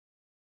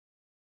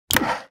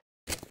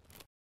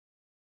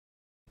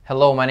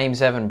Hello, my name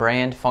is Evan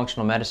Brand,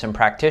 functional medicine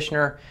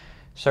practitioner,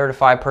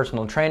 certified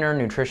personal trainer,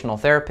 nutritional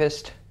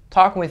therapist,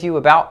 talking with you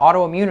about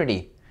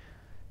autoimmunity.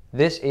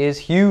 This is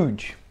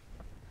huge.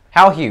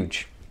 How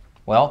huge?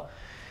 Well,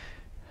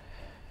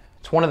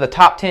 it's one of the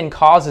top 10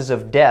 causes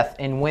of death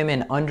in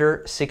women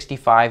under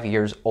 65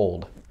 years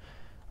old.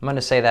 I'm going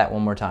to say that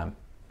one more time.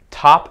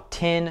 Top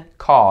 10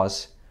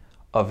 cause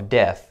of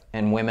death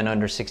in women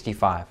under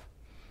 65.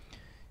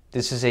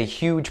 This is a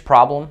huge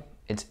problem.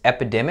 It's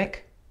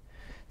epidemic.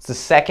 It's the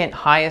second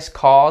highest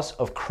cause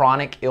of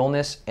chronic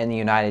illness in the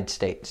United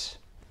States.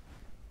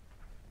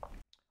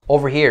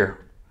 Over here,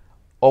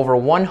 over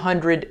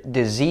 100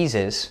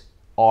 diseases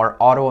are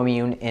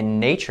autoimmune in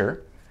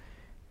nature,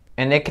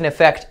 and it can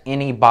affect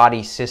any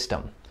body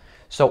system.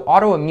 So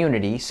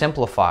autoimmunity,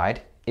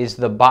 simplified, is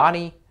the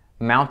body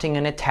mounting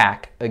an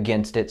attack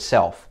against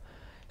itself.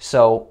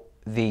 So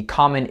the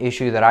common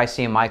issue that I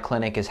see in my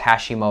clinic is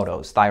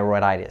Hashimoto's,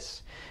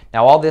 thyroiditis.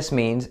 Now all this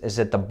means is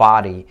that the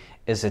body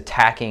is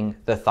attacking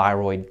the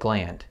thyroid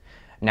gland.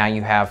 Now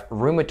you have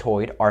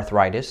rheumatoid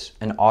arthritis,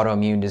 an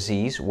autoimmune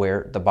disease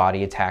where the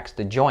body attacks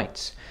the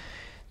joints.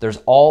 There's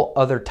all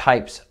other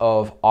types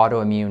of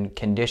autoimmune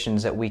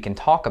conditions that we can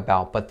talk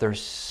about, but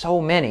there's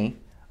so many,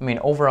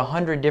 over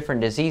 100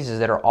 different diseases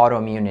that are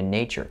autoimmune in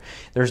nature.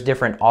 There's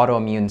different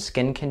autoimmune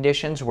skin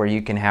conditions where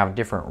you can have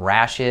different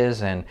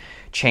rashes and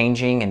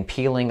changing and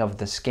peeling of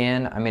the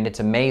skin. It's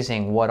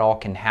amazing what all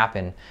can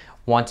happen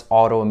once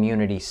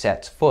autoimmunity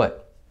sets foot.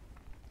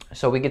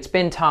 So we could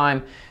spend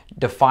time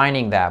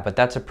defining that, but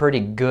that's a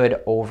pretty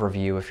good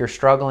overview. If you're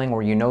struggling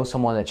or you know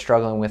someone that's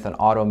struggling with an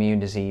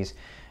autoimmune disease,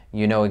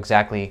 you know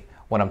exactly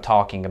what I'm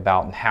talking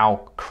about and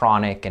how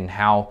chronic and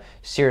how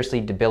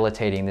seriously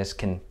debilitating this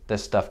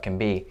stuff can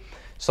be.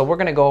 So we're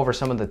going to go over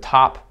some of the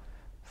top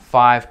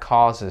 5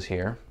 causes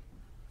here.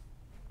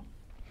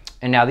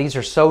 And now these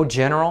are so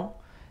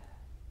general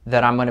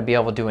that I'm going to be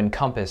able to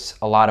encompass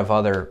a lot of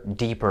other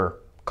deeper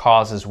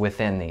causes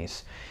within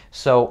these.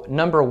 So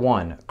number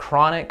 1,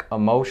 chronic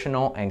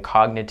emotional and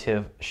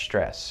cognitive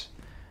stress.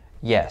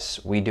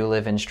 Yes, we do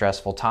live in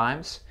stressful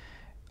times.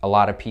 A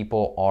lot of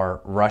people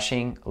are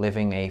rushing,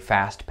 living a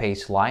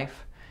fast-paced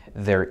life.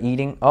 They're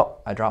eating. Oh,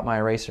 I dropped my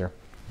eraser.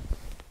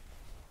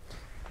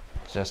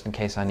 Just in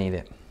case I need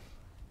it.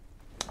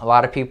 A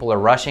lot of people are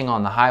rushing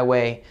on the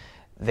highway.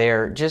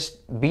 They're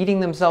just beating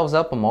themselves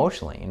up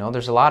emotionally.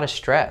 There's a lot of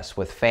stress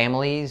with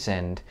families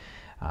and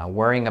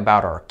worrying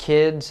about our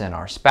kids and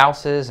our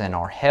spouses and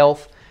our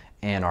health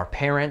and our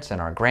parents and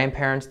our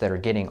grandparents that are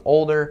getting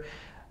older.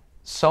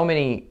 So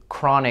many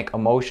chronic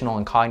emotional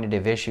and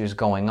cognitive issues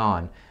going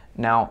on.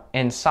 Now,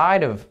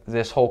 inside of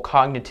this whole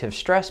cognitive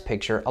stress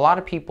picture, a lot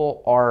of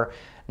people are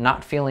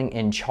not feeling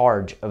in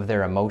charge of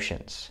their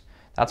emotions.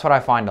 That's what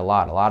I find a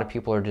lot. A lot of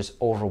people are just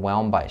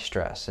overwhelmed by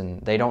stress and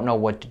they don't know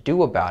what to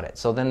do about it.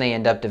 So then they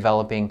end up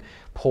developing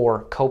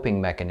poor coping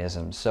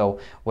mechanisms.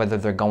 So whether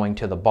they're going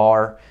to the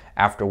bar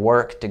after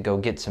work to go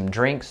get some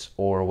drinks,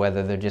 or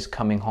whether they're just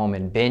coming home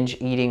and binge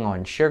eating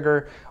on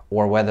sugar,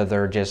 or whether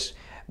they're just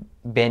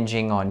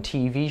binging on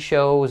TV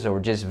shows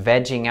or just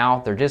vegging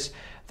out,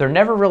 they're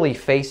never really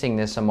facing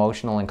this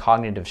emotional and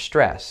cognitive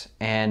stress.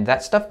 And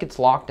that stuff gets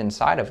locked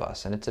inside of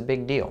us, and it's a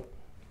big deal.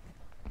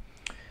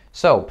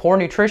 So, poor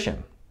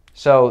nutrition.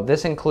 So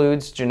this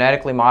includes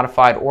genetically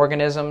modified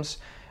organisms.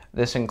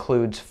 This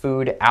includes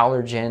food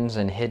allergens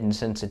and hidden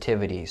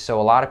sensitivities.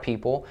 So a lot of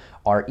people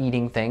are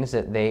eating things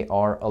that they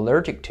are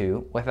allergic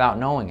to without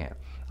knowing it.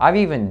 I've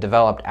even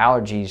developed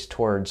allergies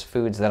towards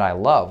foods that I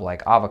love,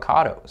 like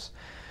avocados.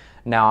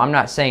 Now, I'm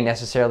not saying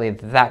necessarily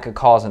that could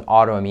cause an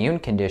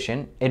autoimmune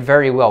condition. It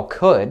very well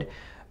could,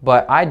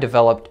 but I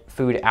developed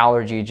food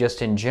allergy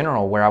just in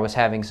general where I was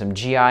having some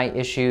GI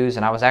issues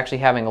and I was actually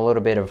having a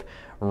little bit of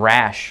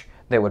rash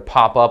that would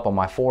pop up on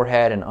my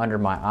forehead and under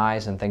my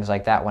eyes and things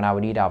like that when I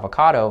would eat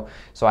avocado.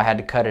 So I had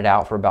to cut it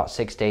out for about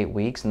 6 to 8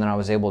 weeks, and then I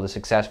was able to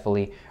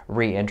successfully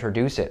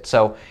reintroduce it.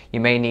 So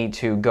you may need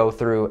to go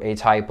through a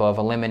type of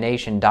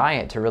elimination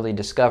diet to really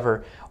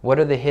discover what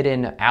are the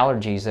hidden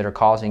allergies that are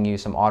causing you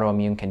some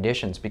autoimmune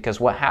conditions.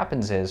 Because what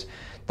happens is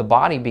the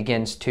body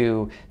begins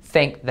to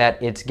think that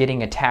it's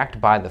getting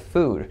attacked by the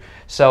food.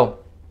 So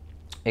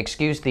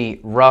excuse the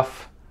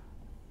rough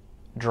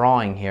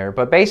drawing here,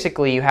 but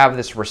basically you have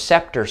this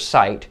receptor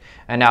site,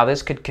 and now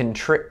this could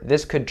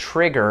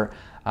trigger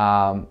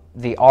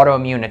the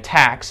autoimmune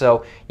attack.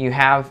 So you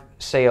have,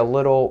 say, a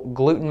little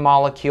gluten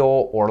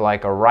molecule or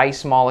like a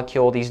rice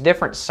molecule, these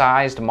different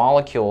sized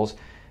molecules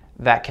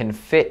that can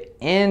fit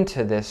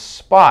into this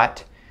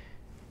spot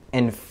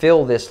and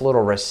fill this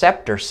little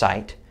receptor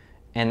site,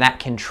 and that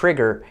can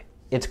trigger,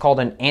 it's called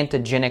an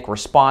antigenic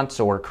response,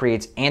 or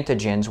creates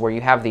antigens, where you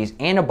have these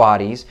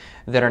antibodies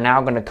that are now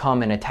going to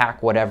come and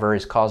attack whatever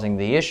is causing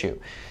the issue.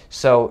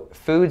 So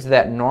foods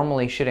that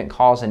normally shouldn't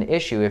cause an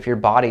issue, if your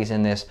body's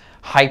in this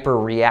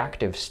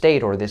hyper-reactive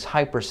state or this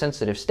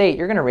hypersensitive state,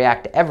 you're going to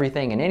react to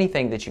everything and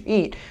anything that you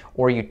eat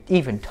or you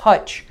even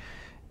touch.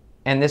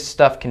 And this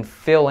stuff can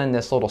fill in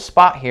this little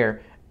spot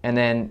here, and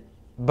then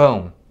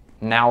boom,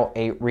 now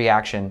a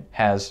reaction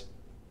has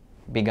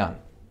begun.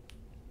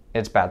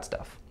 It's bad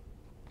stuff.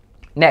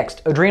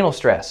 Next, adrenal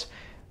stress,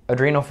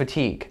 adrenal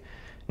fatigue.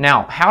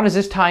 Now, how does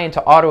this tie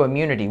into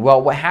autoimmunity?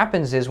 Well, what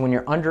happens is when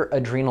you're under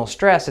adrenal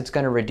stress, it's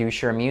going to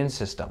reduce your immune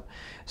system.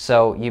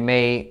 So you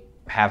may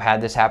have had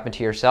this happen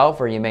to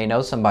yourself, or you may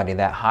know somebody,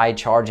 that high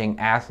charging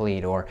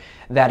athlete or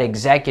that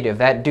executive,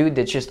 that dude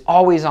that's just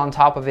always on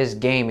top of his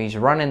game. He's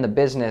running the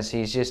business.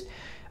 He's just,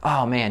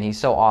 oh man, he's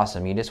so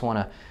awesome. You just want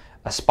to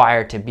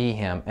aspire to be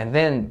him. And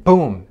then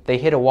boom, they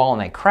hit a wall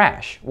and they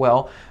crash.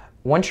 Well,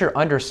 once you're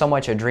under so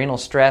much adrenal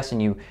stress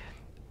and you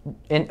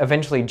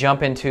eventually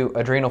jump into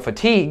adrenal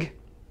fatigue,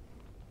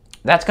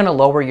 that's going to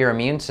lower your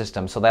immune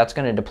system. So that's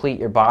going to deplete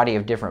your body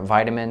of different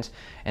vitamins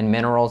and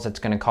minerals. It's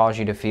going to cause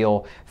you to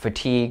feel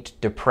fatigued,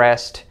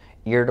 depressed,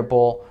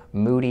 irritable,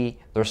 moody.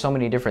 There's so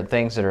many different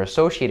things that are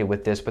associated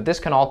with this, but this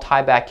can all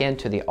tie back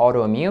into the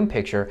autoimmune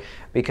picture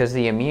because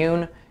the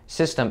immune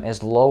system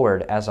is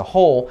lowered as a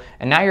whole,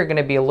 and now you're going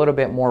to be a little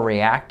bit more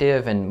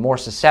reactive and more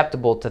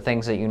susceptible to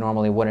things that you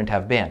normally wouldn't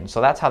have been.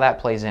 So that's how that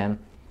plays in.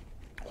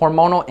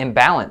 Hormonal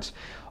imbalance.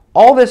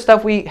 All this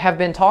stuff we have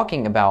been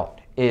talking about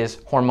is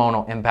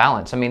hormonal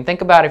imbalance. I mean,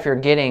 think about if you're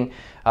getting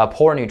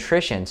poor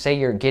nutrition. Say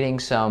you're getting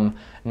some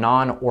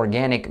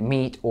non-organic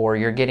meat, or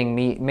you're getting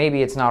meat,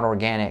 maybe it's not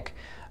organic,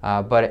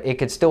 but it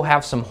could still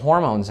have some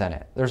hormones in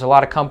it. There's a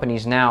lot of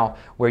companies now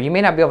where you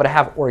may not be able to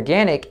have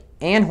organic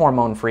and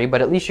hormone-free,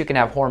 but at least you can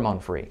have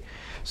hormone-free.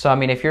 So, I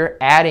mean, if you're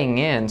adding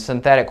in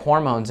synthetic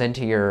hormones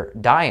into your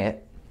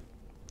diet,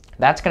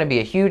 that's going to be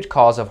a huge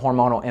cause of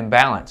hormonal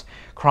imbalance.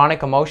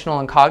 Chronic emotional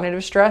and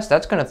cognitive stress,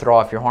 that's going to throw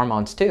off your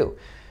hormones too.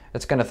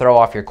 It's going to throw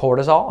off your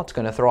cortisol. It's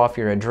going to throw off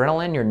your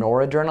adrenaline, your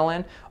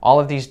noradrenaline, all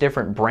of these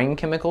different brain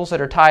chemicals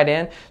that are tied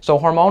in. So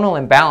hormonal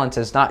imbalance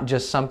is not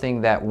just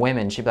something that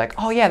women should be like,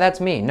 oh yeah, that's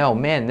me. No,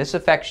 men, this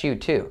affects you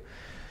too.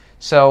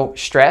 So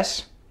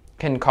stress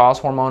can cause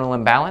hormonal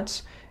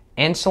imbalance.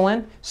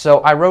 Insulin. So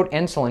I wrote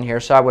insulin here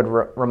so I would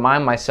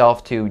remind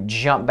myself to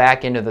jump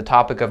back into the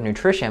topic of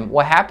nutrition.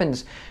 What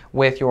happens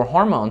with your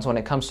hormones when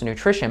it comes to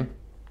nutrition?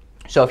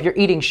 So if you're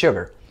eating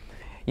sugar,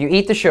 you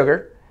eat the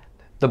sugar,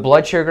 the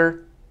blood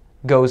sugar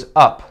goes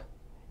up.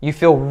 You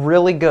feel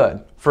really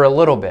good for a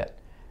little bit.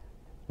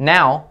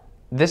 Now,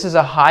 this is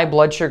a high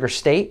blood sugar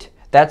state.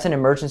 That's an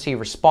emergency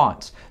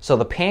response. So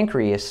the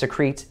pancreas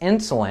secretes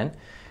insulin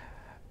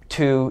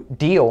to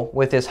deal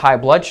with this high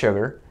blood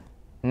sugar.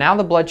 Now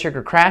the blood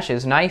sugar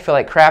crashes. Now you feel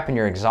like crap and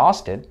you're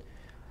exhausted.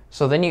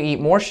 So then you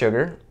eat more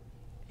sugar.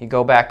 You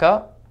go back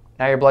up.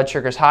 Now your blood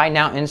sugar's high.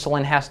 Now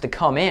insulin has to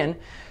come in.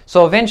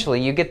 So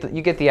eventually, you get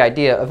the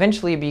idea.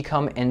 Eventually you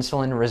become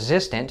insulin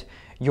resistant.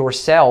 Your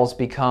cells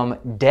become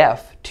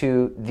deaf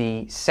to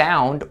the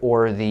sound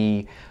or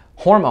the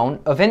hormone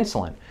of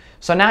insulin.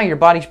 So now your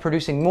body's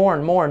producing more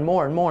and more and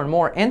more and more and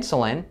more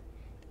insulin.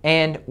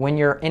 And when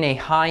you're in a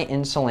high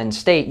insulin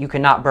state, you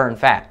cannot burn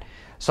fat.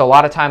 So a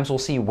lot of times we'll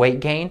see weight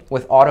gain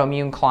with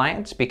autoimmune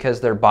clients because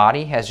their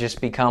body has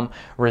just become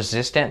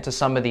resistant to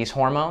some of these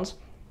hormones.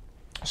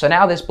 So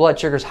now this blood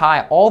sugar's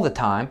high all the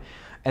time,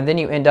 and then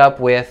you end up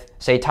with,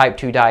 say, type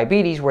 2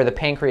 diabetes where the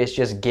pancreas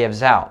just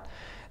gives out.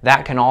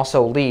 That can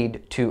also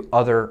lead to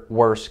other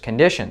worse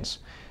conditions.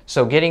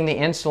 So getting the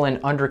insulin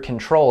under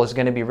control is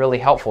going to be really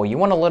helpful. You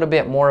want a little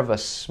bit more of a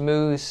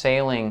smooth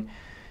sailing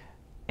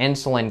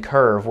insulin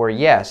curve where,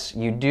 yes,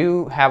 you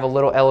do have a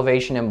little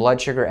elevation in blood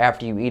sugar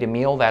after you eat a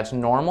meal. That's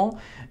normal.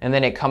 And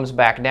then it comes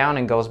back down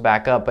and goes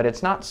back up, but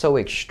it's not so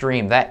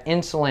extreme. That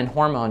insulin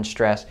hormone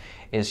stress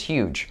is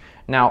huge.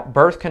 Now,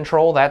 birth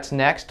control, that's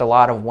next. A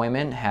lot of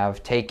women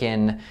have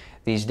taken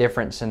these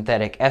different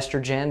synthetic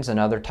estrogens and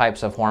other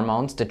types of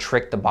hormones to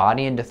trick the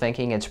body into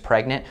thinking it's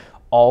pregnant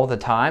all the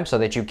time so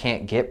that you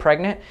can't get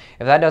pregnant.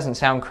 If that doesn't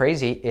sound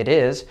crazy, it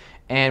is.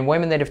 And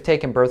women that have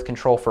taken birth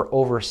control for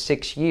over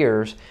 6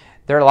 years,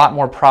 they're a lot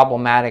more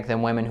problematic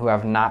than women who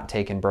have not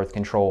taken birth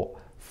control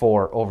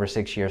for over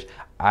 6 years.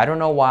 I don't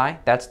know why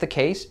that's the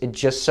case. It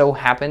just so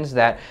happens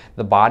that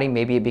the body,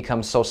 maybe it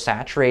becomes so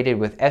saturated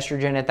with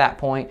estrogen at that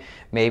point.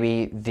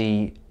 Maybe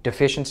the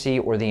deficiency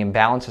or the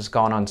imbalance has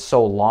gone on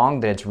so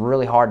long that it's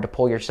really hard to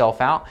pull yourself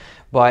out.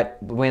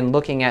 But when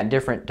looking at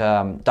different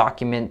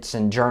documents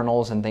and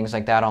journals and things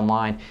like that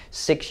online,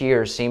 6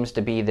 years seems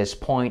to be this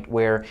point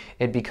where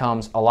it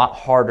becomes a lot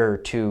harder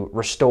to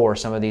restore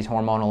some of these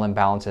hormonal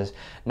imbalances.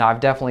 Now,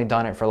 I've definitely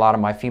done it for a lot of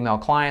my female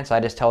clients.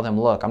 I just tell them,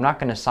 look, I'm not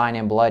going to sign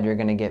in blood. You're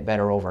going to get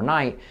better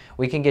overnight.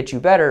 We can get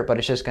you better, but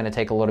it's just going to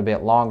take a little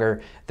bit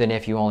longer than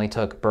if you only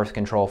took birth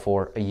control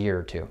for a year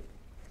or two.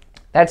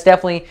 That's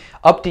definitely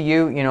up to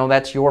you. You know,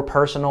 that's your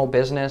personal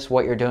business,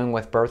 what you're doing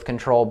with birth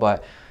control,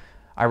 but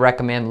I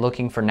recommend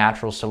looking for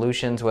natural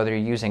solutions, whether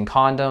you're using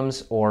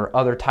condoms or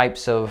other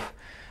types of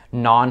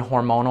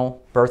non-hormonal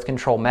birth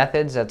control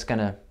methods. That's going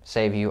to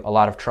save you a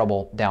lot of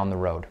trouble down the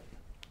road.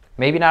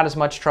 Maybe not as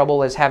much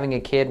trouble as having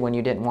a kid when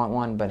you didn't want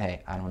one, but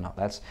hey, I don't know.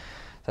 That's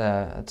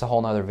a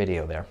whole nother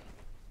video there.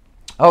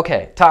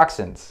 Okay,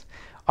 toxins.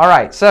 All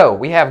right, so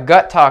we have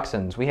gut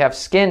toxins, we have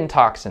skin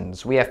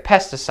toxins, we have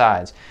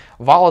pesticides,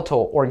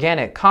 volatile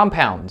organic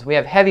compounds, we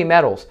have heavy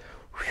metals.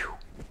 Whew,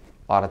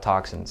 a lot of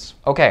toxins.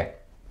 Okay.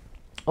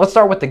 Let's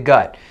start with the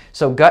gut.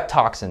 So gut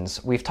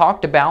toxins. We've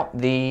talked about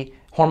the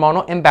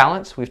Hormonal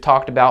imbalance, we've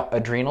talked about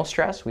adrenal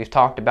stress, we've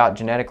talked about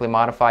genetically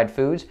modified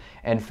foods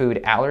and food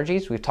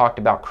allergies, we've talked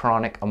about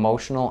chronic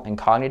emotional and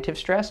cognitive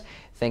stress,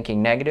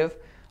 thinking negative.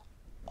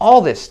 All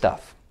this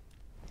stuff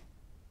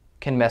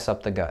can mess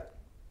up the gut.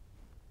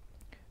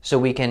 So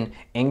we can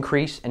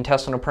increase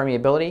intestinal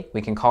permeability,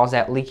 we can cause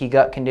that leaky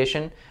gut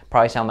condition.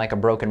 Probably sound like a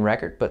broken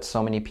record, but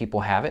so many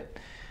people have it.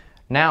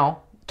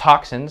 Now,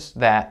 toxins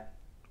that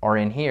are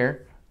in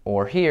here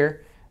or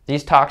here,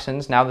 these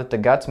toxins, now that the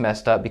gut's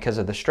messed up because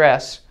of the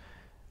stress,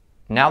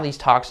 now these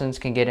toxins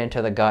can get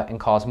into the gut and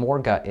cause more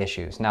gut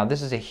issues. Now,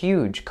 this is a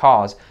huge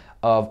cause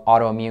of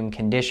autoimmune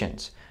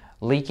conditions.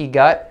 Leaky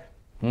gut,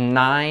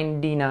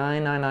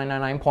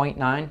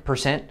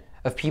 99.9%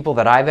 of people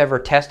that I've ever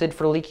tested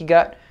for leaky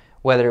gut,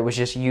 whether it was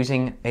just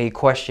using a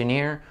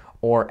questionnaire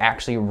or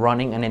actually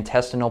running an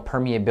intestinal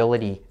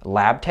permeability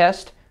lab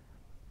test,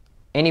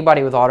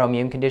 anybody with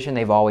autoimmune condition,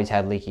 they've always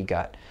had leaky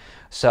gut.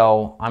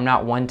 So I'm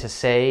not one to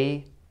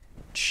say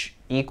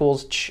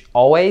equals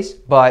always,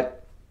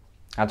 but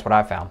that's what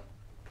I found.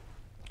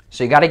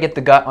 So you got to get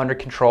the gut under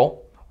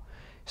control.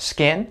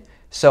 Skin.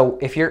 So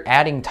if you're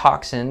adding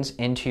toxins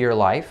into your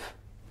life,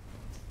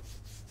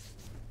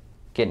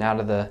 getting out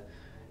of the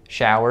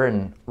shower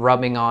and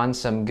rubbing on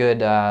some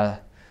good,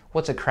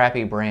 what's a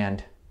crappy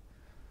brand?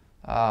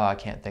 Oh, I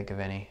can't think of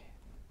any.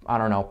 I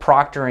don't know,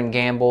 Procter &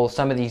 Gamble,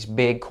 some of these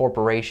big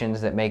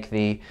corporations that make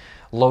the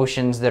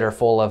lotions that are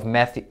full of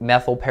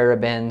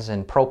methylparabens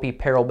and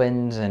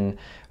propylparabens and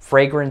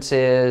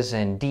fragrances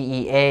and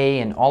DEA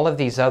and all of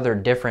these other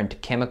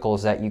different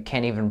chemicals that you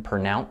can't even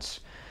pronounce.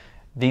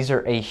 These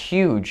are a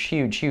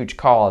huge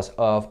cause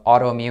of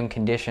autoimmune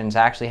conditions.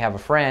 I actually have a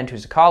friend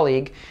who's a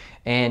colleague,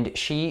 and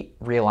she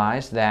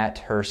realized that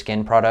her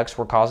skin products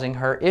were causing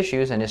her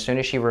issues, and as soon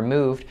as she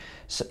removed,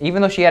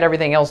 even though she had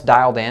everything else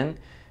dialed in,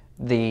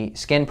 the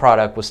skin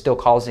product was still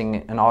causing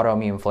an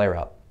autoimmune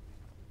flare-up.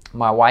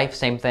 My wife,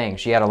 same thing.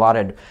 She had a lot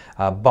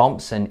of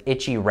bumps and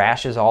itchy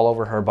rashes all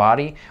over her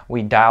body.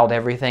 We dialed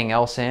everything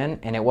else in,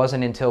 and it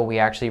wasn't until we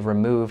actually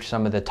removed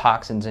some of the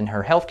toxins in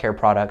her healthcare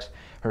products,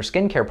 her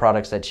skincare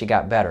products, that she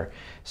got better.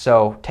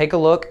 So take a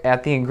look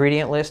at the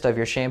ingredient list of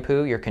your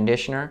shampoo, your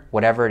conditioner,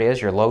 whatever it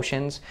is, your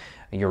lotions,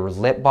 your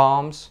lip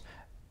balms.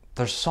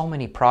 There's so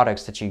many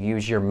products that you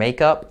use. Your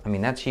makeup, I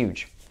mean, that's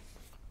huge.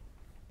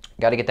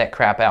 Got to get that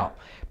crap out.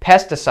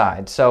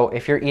 Pesticides. So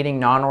if you're eating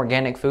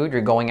non-organic food,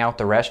 you're going out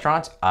to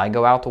restaurants. I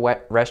go out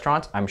to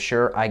restaurants. I'm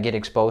sure I get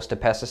exposed to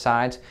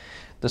pesticides.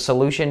 The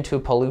solution to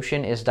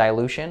pollution is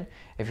dilution.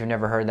 If you've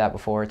never heard that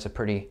before, it's a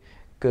pretty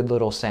good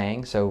little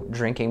saying. So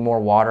drinking more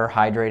water,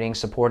 hydrating,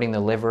 supporting the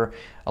liver,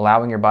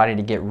 allowing your body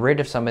to get rid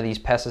of some of these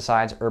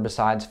pesticides,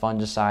 herbicides,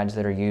 fungicides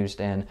that are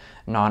used in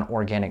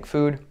non-organic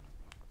food.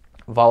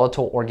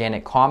 Volatile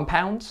organic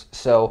compounds.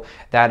 So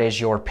that is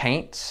your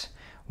paints.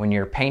 When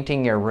you're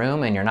painting your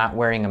room and you're not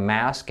wearing a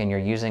mask and you're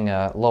using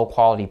a low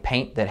quality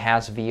paint that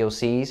has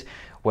VOCs,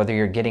 whether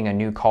you're getting a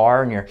new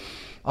car and you're,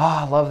 oh,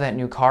 I love that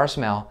new car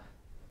smell.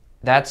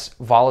 That's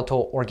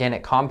volatile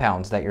organic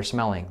compounds that you're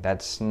smelling.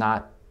 That's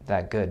not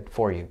that good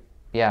for you.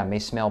 Yeah, it may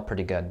smell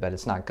pretty good, but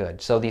it's not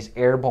good. So these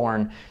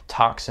airborne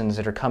toxins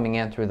that are coming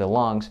in through the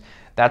lungs,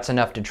 that's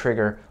enough to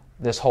trigger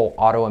this whole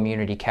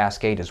autoimmunity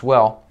cascade as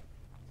well.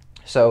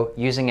 So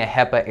using a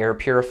HEPA air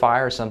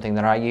purifier is something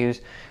that I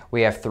use.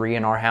 We have 3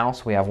 in our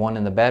house. We have 1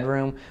 in the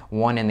bedroom,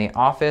 1 in the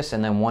office,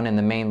 and then 1 in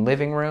the main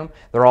living room.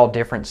 They're all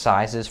different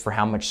sizes for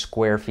how much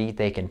square feet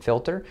they can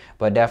filter,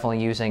 but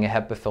definitely using a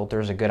HEPA filter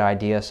is a good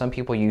idea. Some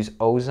people use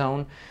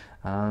ozone.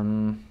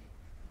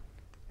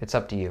 It's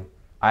up to you.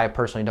 I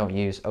personally don't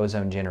use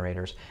ozone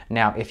generators.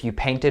 Now, if you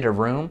painted a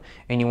room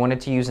and you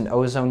wanted to use an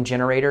ozone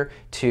generator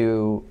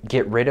to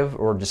get rid of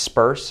or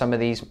disperse some of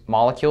these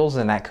molecules,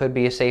 then that could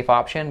be a safe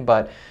option,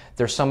 but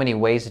there's so many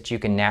ways that you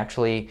can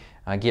naturally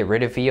get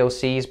rid of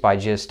VOCs by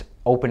just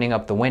opening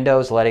up the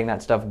windows, letting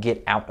that stuff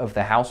get out of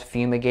the house,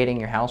 fumigating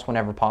your house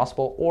whenever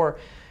possible, or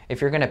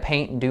if you're going to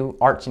paint and do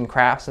arts and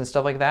crafts and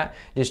stuff like that,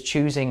 just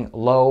choosing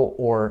low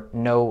or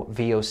no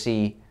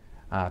VOC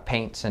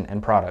paints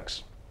and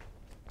products.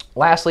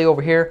 Lastly,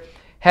 over here,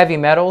 heavy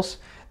metals.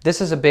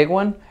 This is a big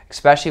one,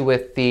 especially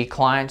with the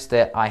clients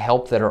that I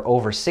help that are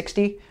over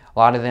 60. A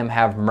lot of them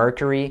have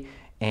mercury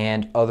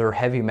and other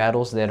heavy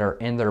metals that are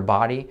in their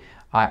body.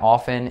 I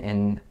often,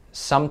 and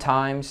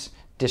sometimes,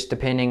 just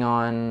depending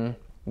on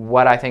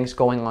what I think is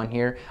going on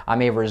here, I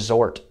may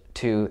resort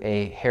to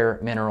a hair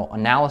mineral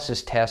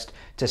analysis test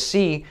to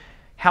see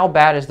how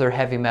bad is their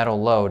heavy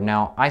metal load.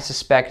 Now, I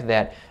suspect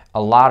that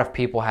a lot of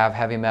people have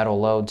heavy metal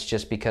loads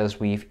just because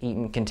we've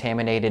eaten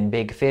contaminated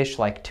big fish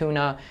like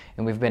tuna,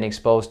 and we've been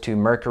exposed to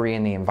mercury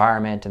in the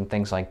environment and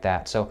things like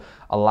that. So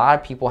a lot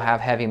of people have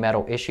heavy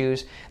metal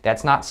issues.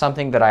 That's not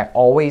something that I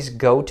always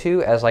go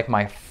to as like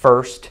my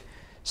first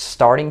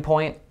starting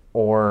point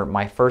or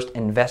my first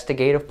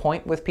investigative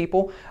point with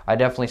people. I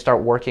definitely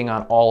start working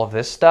on all of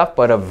this stuff,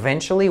 but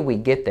eventually we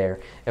get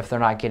there if they're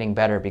not getting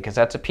better, because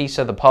that's a piece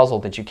of the puzzle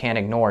that you can't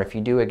ignore. If you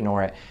do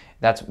ignore it,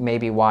 That's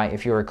maybe why,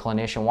 if you're a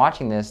clinician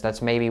watching this,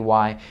 that's maybe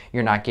why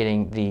you're not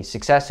getting the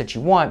success that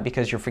you want,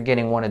 because you're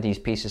forgetting one of these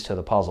pieces to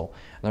the puzzle.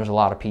 And there's a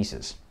lot of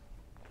pieces.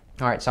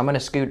 All right, so I'm going to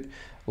scoot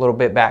a little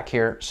bit back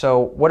here. So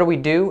what do we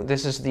do?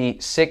 This is the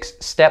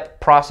 6-step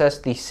process,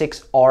 the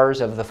 6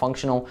 R's of the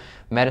functional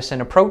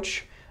medicine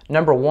approach.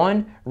 Number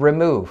 1,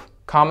 remove.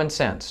 Common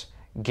sense.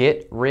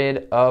 Get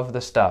rid of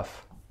the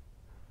stuff.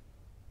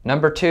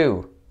 Number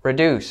 2,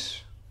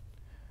 reduce.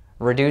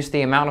 Reduce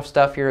the amount of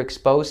stuff you're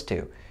exposed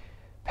to.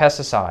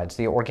 Pesticides,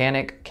 the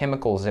organic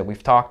chemicals that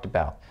we've talked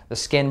about, the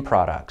skin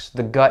products,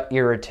 the gut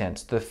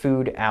irritants, the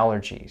food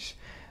allergies,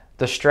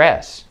 the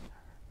stress.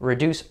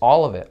 Reduce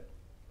all of it.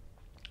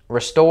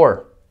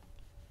 Restore.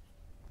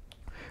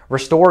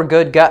 Restore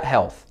good gut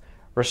health.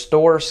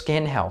 Restore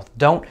skin health.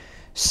 Don't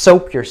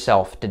soap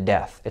yourself to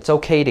death. It's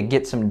okay to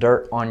get some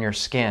dirt on your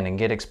skin and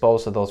get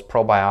exposed to those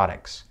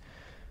probiotics.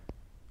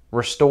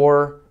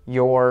 Restore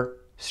your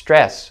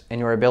stress and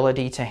your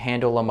ability to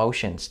handle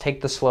emotions.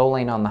 Take the slow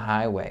lane on the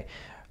highway.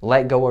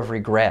 Let go of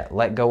regret.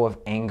 Let go of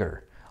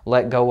anger.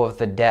 Let go of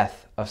the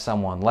death of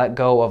someone. Let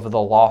go of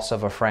the loss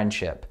of a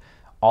friendship.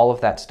 All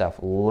of that stuff.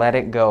 Let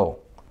it go.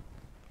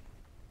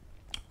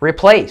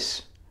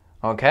 Replace.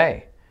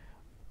 Okay.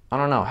 I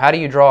don't know. How do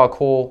you draw a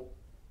cool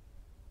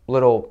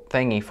little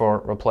thingy for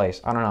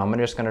replace? I don't know. I'm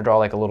just going to draw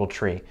like a little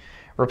tree.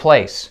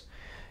 Replace.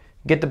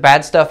 Get the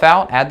bad stuff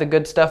out. Add the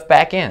good stuff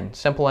back in.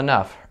 Simple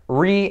enough.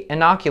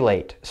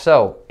 Re-inoculate.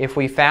 So if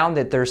we found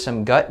that there's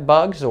some gut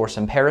bugs or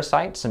some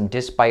parasites, some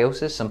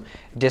dysbiosis, some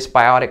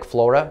dysbiotic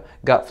flora,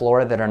 gut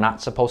flora that are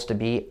not supposed to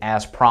be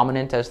as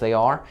prominent as they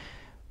are,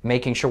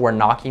 making sure we're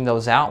knocking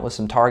those out with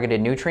some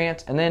targeted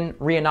nutrients, and then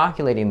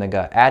re-inoculating the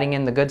gut, adding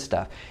in the good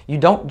stuff. You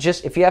don't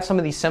just, if you have some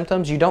of these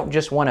symptoms, you don't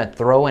just want to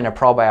throw in a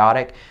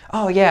probiotic.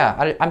 Oh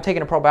yeah, I'm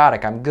taking a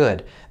probiotic, I'm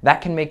good.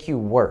 That can make you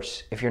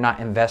worse if you're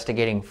not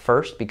investigating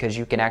first, because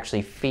you can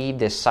actually feed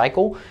this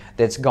cycle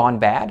that's gone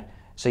bad.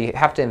 So you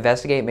have to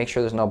investigate, make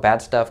sure there's no bad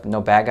stuff,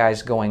 no bad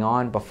guys going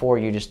on before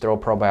you just throw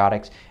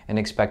probiotics and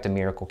expect a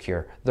miracle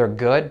cure. They're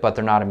good, but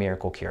they're not a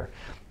miracle cure.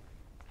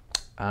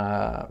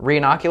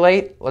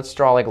 Re-inoculate, let's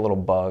draw like a little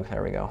bug.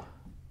 There we go.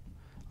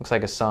 Looks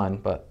like a sun,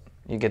 but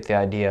you get the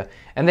idea.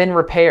 And then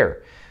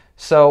repair.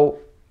 So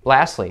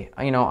lastly,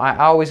 I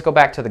always go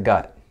back to the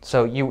gut.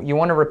 So you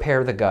want to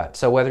repair the gut.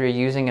 So whether you're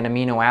using an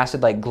amino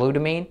acid like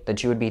glutamine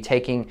that you would be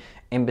taking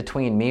in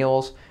between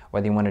meals,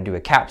 whether you want to do a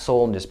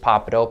capsule and just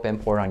pop it open,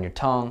 pour it on your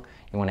tongue,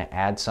 you want to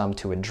add some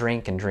to a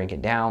drink and drink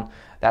it down.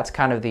 That's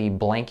kind of the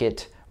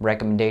blanket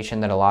recommendation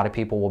that a lot of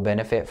people will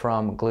benefit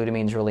from.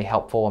 Glutamine is really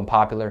helpful and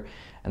popular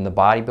in the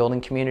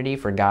bodybuilding community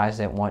for guys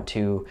that want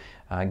to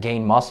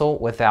gain muscle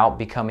without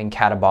becoming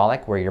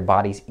catabolic, where your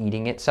body's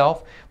eating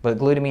itself. But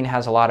glutamine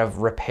has a lot of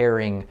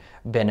repairing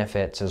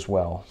benefits as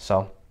well.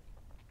 So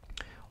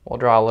we'll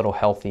draw a little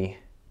healthy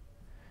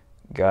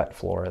gut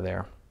flora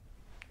there.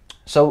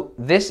 So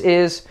this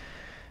is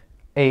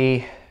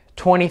a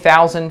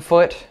 20,000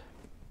 foot,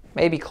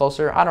 maybe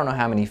closer, I don't know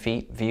how many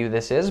feet view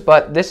this is,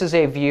 but this is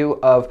a view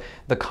of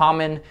the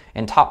common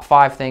and top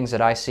 5 things that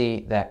I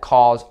see that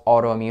cause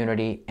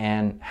autoimmunity,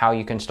 and how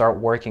you can start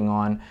working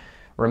on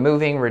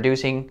removing,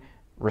 reducing,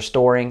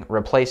 restoring,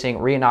 replacing,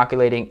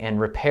 re-inoculating, and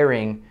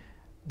repairing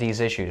these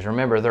issues.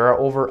 Remember, there are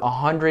over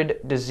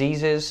 100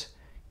 diseases.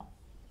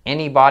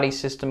 Any body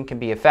system can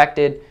be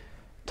affected.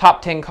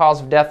 Top 10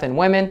 cause of death in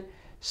women.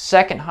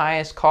 Second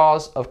highest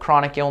cause of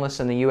chronic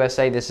illness in the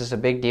USA. This is a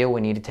big deal.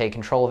 We need to take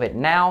control of it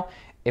now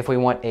if we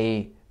want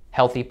a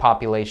healthy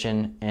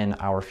population in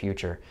our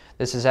future.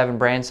 This is Evan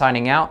Brand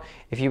signing out.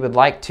 If you would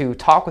like to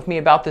talk with me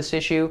about this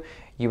issue,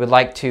 you would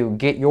like to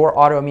get your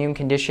autoimmune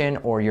condition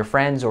or your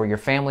friends or your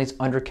families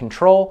under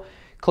control,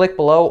 click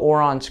below or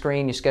on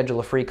screen. You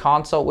schedule a free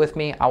consult with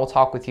me. I will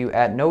talk with you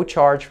at no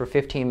charge for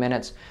 15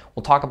 minutes.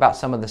 We'll talk about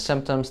some of the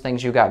symptoms,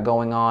 things you got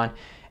going on,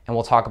 and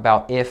we'll talk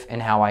about if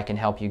and how I can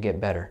help you get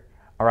better.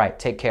 All right,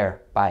 take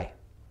care. Bye.